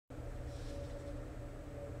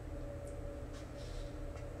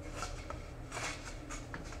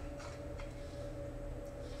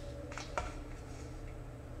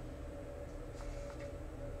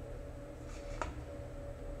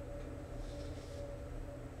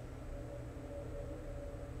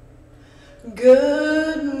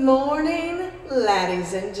Good morning,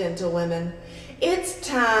 laddies and gentlewomen. It's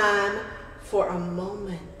time for a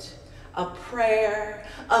moment, a prayer,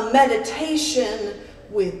 a meditation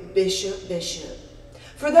with Bishop.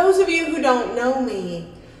 For those of you who don't know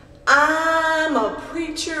me, I'm a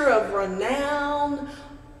preacher of renown.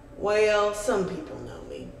 Well, some people know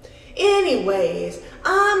me. Anyways,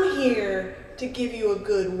 I'm here to give you a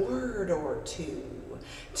good word or two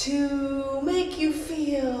to make you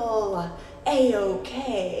feel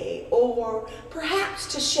a-okay, or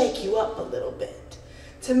perhaps to shake you up a little bit,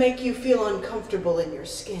 to make you feel uncomfortable in your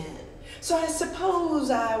skin. So I suppose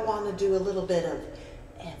I want to do a little bit of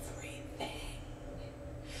everything.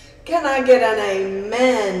 Can I get an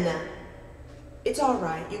amen? It's all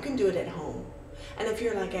right, you can do it at home. And if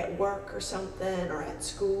you're like at work or something, or at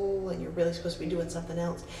school, and you're really supposed to be doing something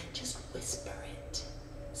else, just whisper it.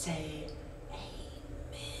 Say,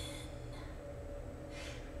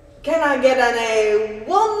 can I get an a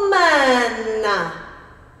woman?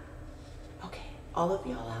 Okay, all of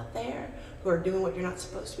y'all out there who are doing what you're not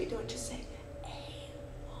supposed to be doing, just say a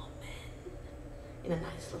woman in a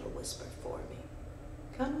nice little whisper for me.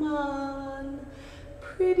 Come on,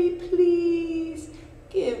 pretty please,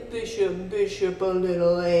 give Bishop a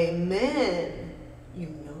little amen. You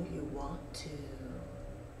know you want to.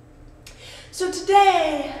 So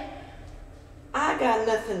today, I got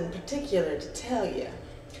nothing particular to tell you.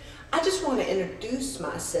 I just want to introduce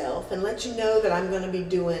myself and let you know that I'm going to be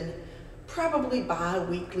doing probably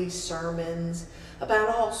bi-weekly sermons about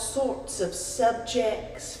all sorts of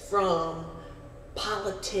subjects, from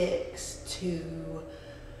politics to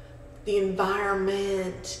the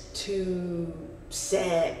environment to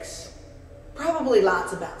sex. Probably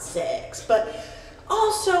lots about sex, but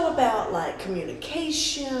also about like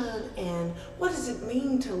communication and what does it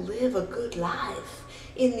mean to live a good life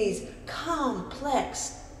in these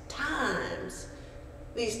complex times,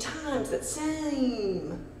 these times that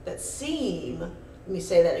seem, let me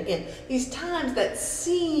say that again, these times that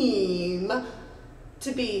seem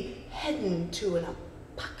to be heading to an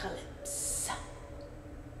apocalypse.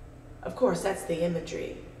 Of course, that's the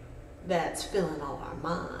imagery that's filling all our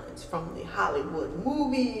minds, from the Hollywood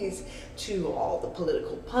movies to all the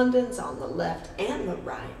political pundits on the left and the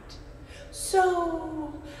right.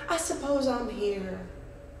 So, I suppose I'm here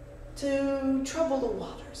to trouble the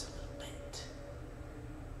waters a little bit.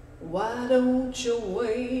 Why don't you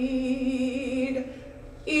wade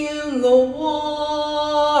in the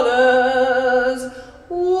waters?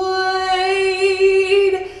 Wade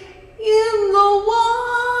in the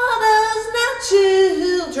waters, now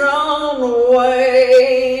children,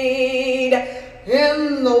 wade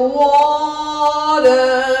in the waters.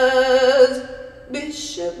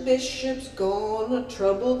 Bishop's gonna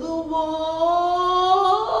trouble the waters.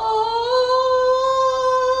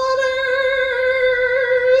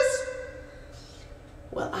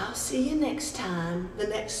 Well, I'll see you next time. The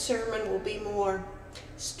next sermon will be more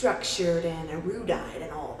structured and erudite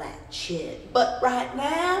and all that shit. But right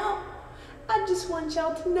now, I just want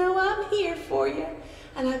y'all to know I'm here for you.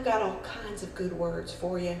 And I've got all kinds of good words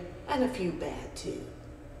for you, and a few bad too.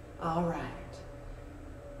 All right.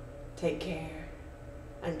 Take care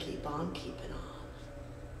and keep on keeping on.